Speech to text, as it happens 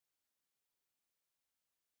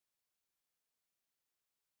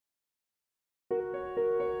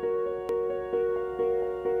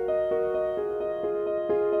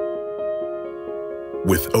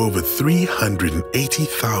With over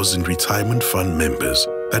 380,000 retirement fund members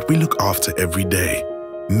that we look after every day,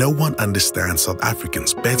 no one understands South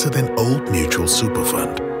Africans better than Old Mutual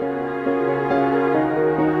Superfund.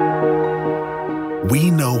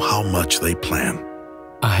 We know how much they plan.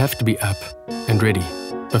 I have to be up and ready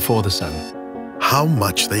before the sun. How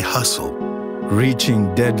much they hustle.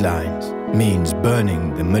 Reaching deadlines means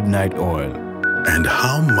burning the midnight oil. And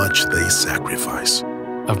how much they sacrifice.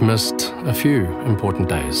 I've missed a few important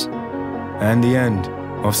days. And the end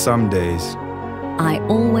of some days. I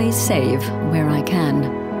always save where I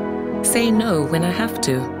can. Say no when I have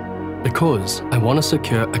to. Because I want to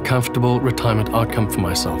secure a comfortable retirement outcome for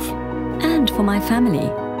myself. And for my family.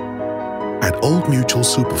 At Old Mutual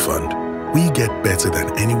Superfund, we get better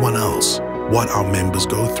than anyone else what our members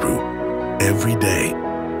go through every day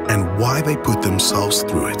and why they put themselves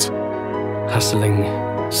through it.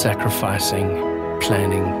 Hustling, sacrificing,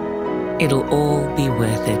 planning. It'll all be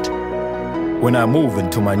worth it. When I move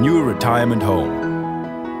into my new retirement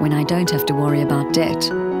home. When I don't have to worry about debt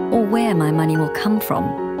or where my money will come from.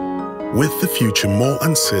 With the future more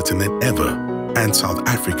uncertain than ever and South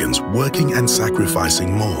Africans working and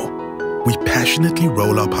sacrificing more, we passionately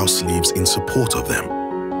roll up our sleeves in support of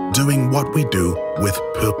them, doing what we do with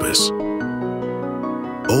purpose.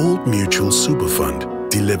 Old Mutual Superfund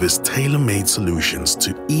delivers tailor-made solutions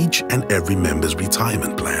to each and every member's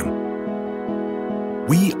retirement plan.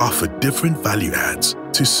 We offer different value adds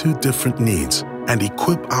to suit different needs and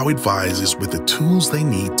equip our advisors with the tools they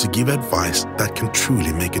need to give advice that can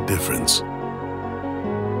truly make a difference.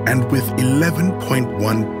 And with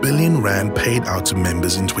 11.1 billion rand paid out to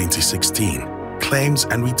members in 2016, claims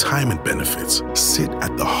and retirement benefits sit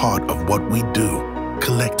at the heart of what we do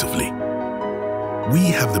collectively. We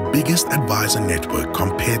have the biggest advisor network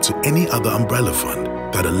compared to any other umbrella fund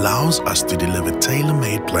that allows us to deliver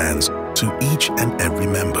tailor-made plans to each and every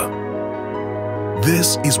member.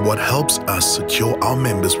 This is what helps us secure our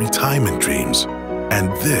members' retirement dreams,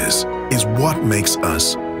 and this is what makes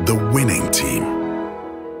us the winning team.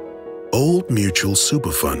 Old Mutual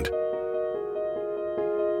Superfund